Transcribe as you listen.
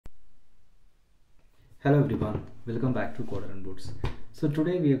Hello everyone, welcome back to Coder and Boots. So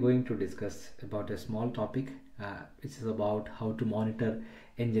today we are going to discuss about a small topic which is about how to monitor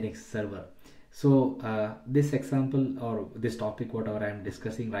Nginx server. So this example or this topic whatever I am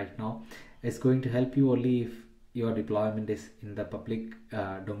discussing right now is going to help you only if your deployment is in the public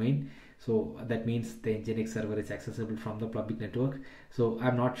domain. So that means the Nginx server is accessible from the public network. So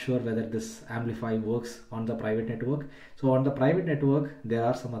I'm not sure whether this Amplify works on the private network. So on the private network there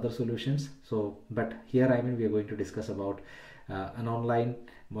are some other solutions. So but here we are going to discuss about an online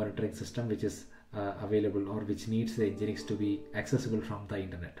monitoring system which is available or which needs the Nginx to be accessible from the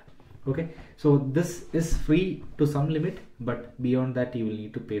internet. Okay, so this is free to some limit, but beyond that you will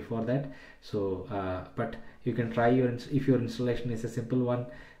need to pay for that. So but you can try if your installation is a simple one,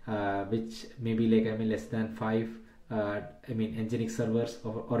 which maybe like less than 5 Nginx servers,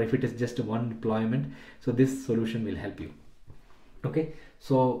 or if it is just one deployment, so this solution will help you. Okay,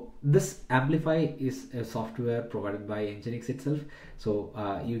 so this Amplify is a software provided by Nginx itself. So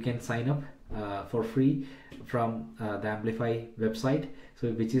you can sign up for free from the Amplify website, so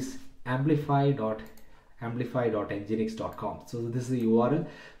which is amplify.nginx.com. so this is the URL.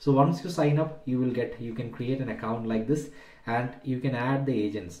 So once you sign up, you can create an account like this and you can add the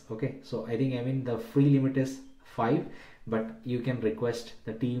agents. Okay, so I think the free limit is 5, but you can request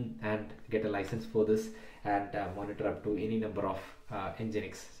the team and get a license for this and monitor up to any number of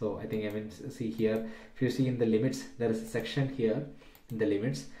Nginx. So I think see here, if you see in the limits, there is a section here in the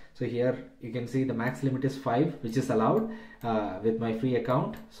limits. So here you can see the max limit is 5, which is allowed with my free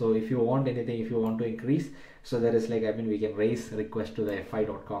account. So if you want anything, if you want to increase, so there is like we can raise a request to the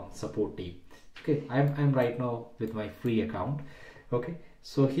fi.com support team. Okay, I'm right now with my free account. Okay,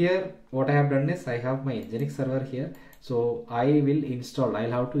 so here what I have done is I have my Nginx server here. So I'll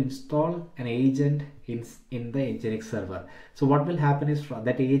have to install an agent in the Nginx server. So what will happen is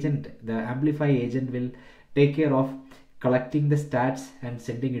that agent, the Amplify agent, will take care of collecting the stats and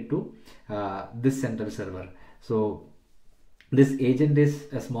sending it to this central server. So this agent is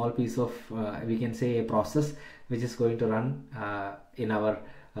a small piece of we can say a process which is going to run in our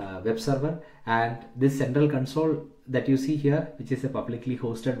web server, and this central console that you see here, which is a publicly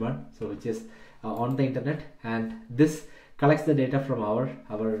hosted one, so which is on the internet, and this collects the data from our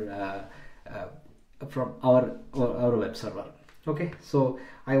web server. Okay, so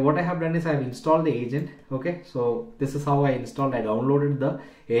what I have done is I have installed the agent. Okay, so this is how I installed. I downloaded the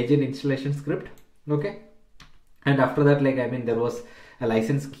agent installation script. Okay, and after that there was a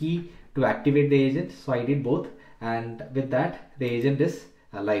license key to activate the agent, so I did both, and with that the agent is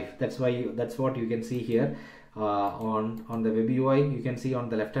live. That's what you can see here on the web UI. You can see on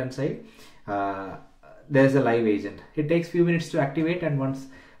the left hand side there's a live agent. It takes few minutes to activate, and once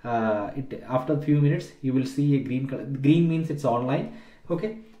after a few minutes you will see a green color. Green means it's online.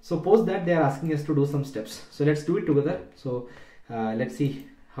 Okay, so post that they are asking us to do some steps, so let's do it together. So let's see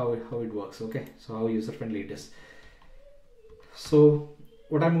how it works. Okay, so how user friendly it is. So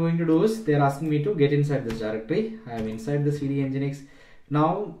what I'm going to do is they're asking me to get inside this directory. I am inside the CD Nginx.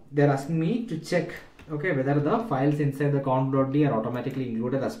 Now they're asking me to check, okay, whether the files inside the conf.d are automatically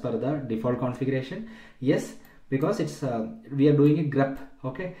included as per the default configuration. Yes, because it's we are doing a grep,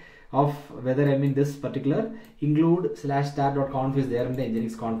 okay, of whether this particular include/star.conf is there in the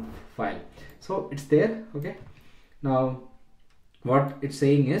Nginx conf file. So it's there. Okay, now what it's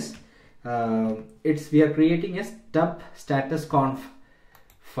saying is we are creating a stub status conf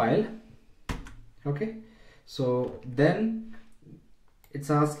file. Okay, so then it's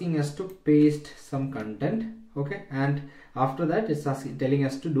asking us to paste some content. Okay, and after that it's telling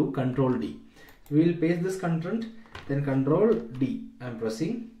us to do Control D. We will paste this content, then Control D. I'm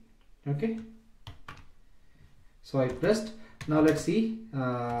pressing. Okay, so I pressed. Now let's see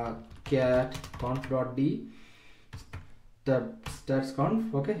cat conf.d stats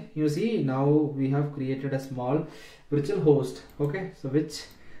conf. Okay, you see now we have created a small virtual host. Okay, so which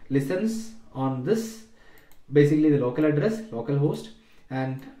listens on this, basically the local address, local host,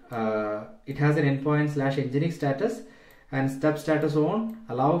 and it has an endpoint /Nginx status and stub status on,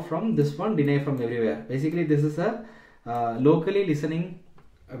 allow from this one, deny from everywhere. Basically this is a locally listening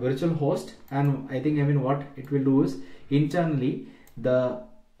virtual host, and I think what it will do is internally the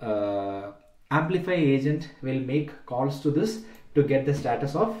Amplify agent will make calls to this to get the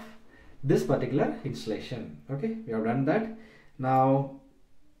status of this particular installation. Okay, we have done that. Now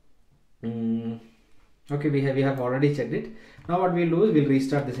okay, we have already checked it. Now what we'll do is we'll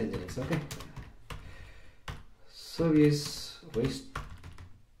restart this Nginx. Okay, so we waste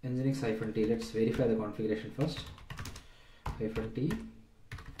Nginx -t. Let's verify the configuration first. -t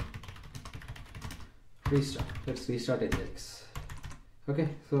restart. Let's restart Nginx. Okay,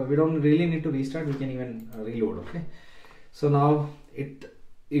 so we don't really need to restart, we can even reload. Okay, so now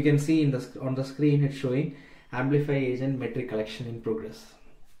you can see on the screen it's showing Amplify agent metric collection in progress.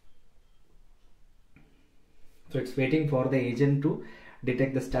 So it's waiting for the agent to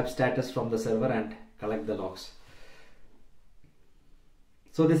detect the step status from the server and collect the logs.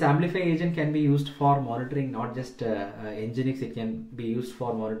 So this Amplify agent can be used for monitoring not just Nginx, it can be used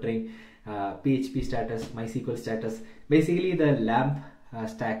for monitoring PHP status, MySQL status, basically the LAMP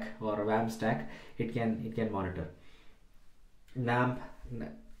stack or WAM stack. It can monitor LAMP.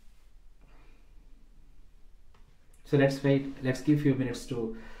 So let's wait. Let's give few minutes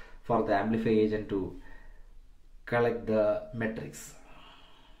for the Amplify agent to collect the metrics.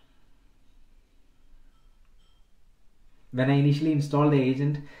 When I initially installed the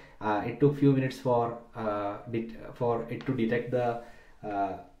agent, it took few minutes for it to detect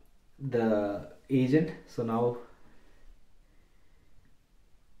the agent. So now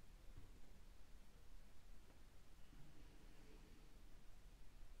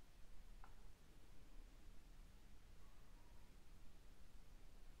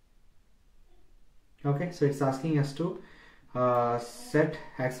okay, so it's asking us to set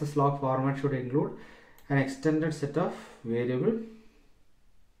access log format should include an extended set of variable.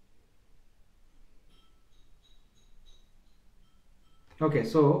 Okay,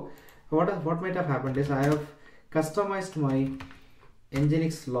 so what might have happened is I have customized my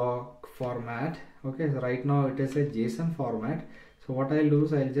Nginx log format. Okay, so right now it is a JSON format. So what I'll do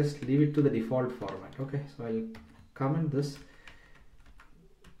is I'll just leave it to the default format. Okay, so I'll comment this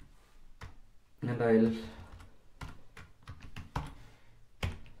and I'll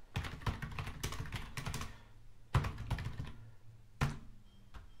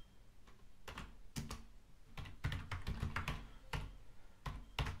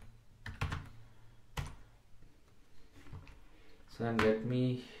and let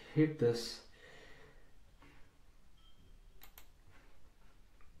me hit this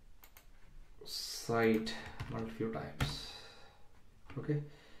site a few times.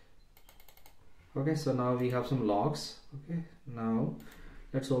 Okay, so now we have some logs. Okay, now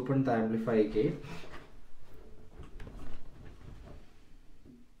let's open the Amplify again.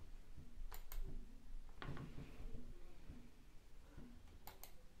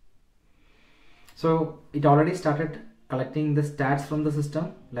 So it already started collecting the stats from the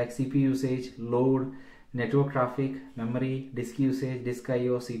system like CPU usage, load, network traffic, memory, disk usage, disk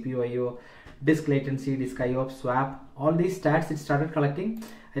IO, CPU IO, disk latency, disk IO, swap, all these stats it started collecting.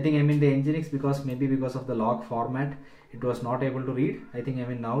 I think the Nginx, because of the log format, it was not able to read. I think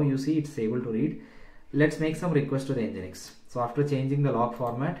now you see it's able to read. Let's make some request to the Nginx. So after changing the log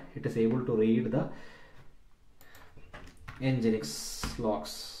format, it is able to read the Nginx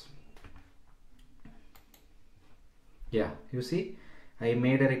logs. Yeah, you see I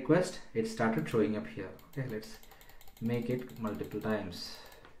made a request, it started showing up here. Okay, let's make it multiple times.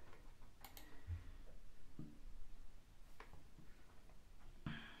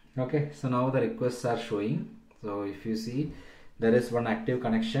 Okay, so now the requests are showing. So if you see, there is one active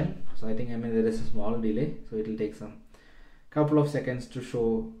connection. So I think there is a small delay, so it will take some couple of seconds to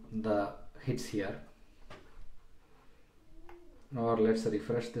show the hits here. Or let's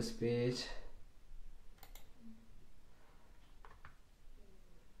refresh this page.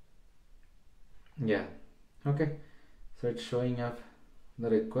 Yeah, okay, so it's showing up the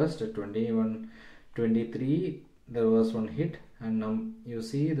request at 21:23. There was one hit, and now you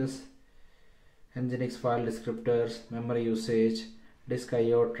see this Nginx file descriptors, memory usage, disk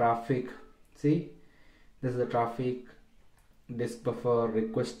IO, traffic. See, this is the traffic, disk buffer,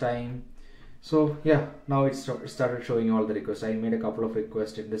 request time. So yeah, now it started showing all the requests. I made a couple of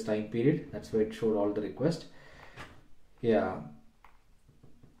requests in this time period. That's why it showed all the requests.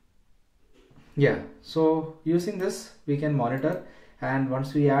 Yeah, so using this we can monitor, and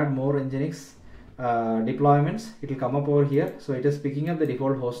once we add more Nginx deployments, it will come up over here. So it is picking up the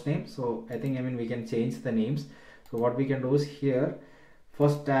default host name. So I think we can change the names. So what we can do is here,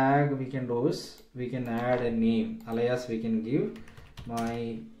 first tag we can do is we can add a name, alias we can give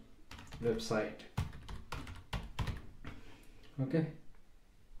my website. Okay,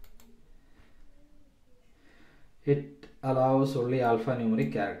 it allows only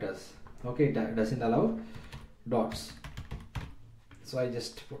alphanumeric characters. Okay, it doesn't allow dots, so I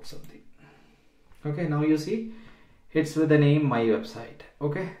just put something. Okay, now you see it's with the name my website.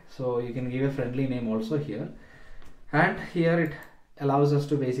 Okay, so you can give a friendly name also here, and here it allows us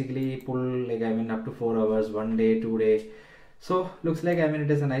to basically pull up to 4 hours, 1 day, 2 day. So looks like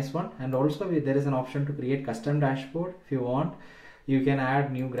it is a nice one. And also there is an option to create custom dashboard. If you want, you can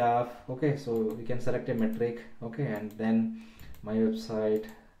add new graph. Okay, so we can select a metric. Okay, and then my website.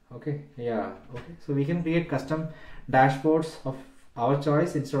 Okay, yeah, okay, so we can create custom dashboards of our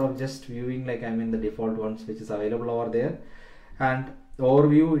choice instead of just viewing like the default ones which is available over there. And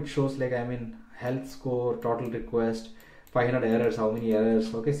overview, it shows like health score, total request, 500 errors, how many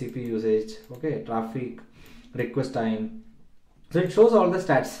errors, okay, CPU usage, okay, traffic, request time. So it shows all the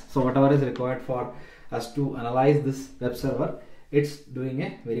stats. So whatever is required for us to analyze this web server, it's doing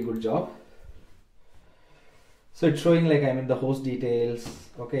a very good job. So it's showing like the host details,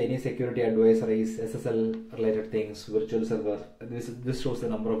 okay, any security advisories, SSL related things, virtual server. This shows the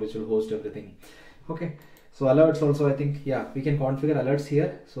number of virtual hosts, everything. Okay, so alerts also, I think, yeah, we can configure alerts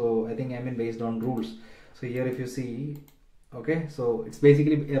here. So I think based on rules. So here if you see, okay, so it's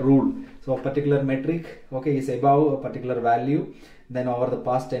basically a rule. So a particular metric, okay, is above a particular value, then over the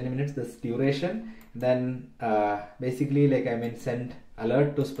past 10 minutes this duration, then basically like send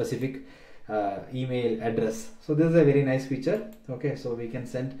alert to specific email address. So this is a very nice feature. Okay, so we can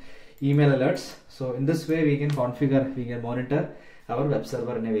send email alerts. So in this way we can configure, we can monitor our web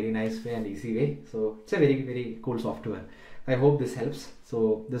server in a very nice way and easy way. So it's a very cool software. I hope this helps.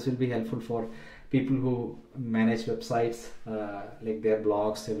 So this will be helpful for people who manage websites, like their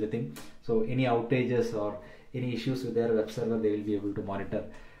blogs, everything. So any outages or any issues with their web server, they will be able to monitor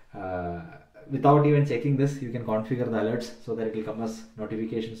without even checking this. You can configure the alerts so that it will come as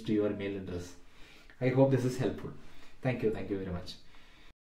notifications to your email address. I hope this is helpful. Thank you very much.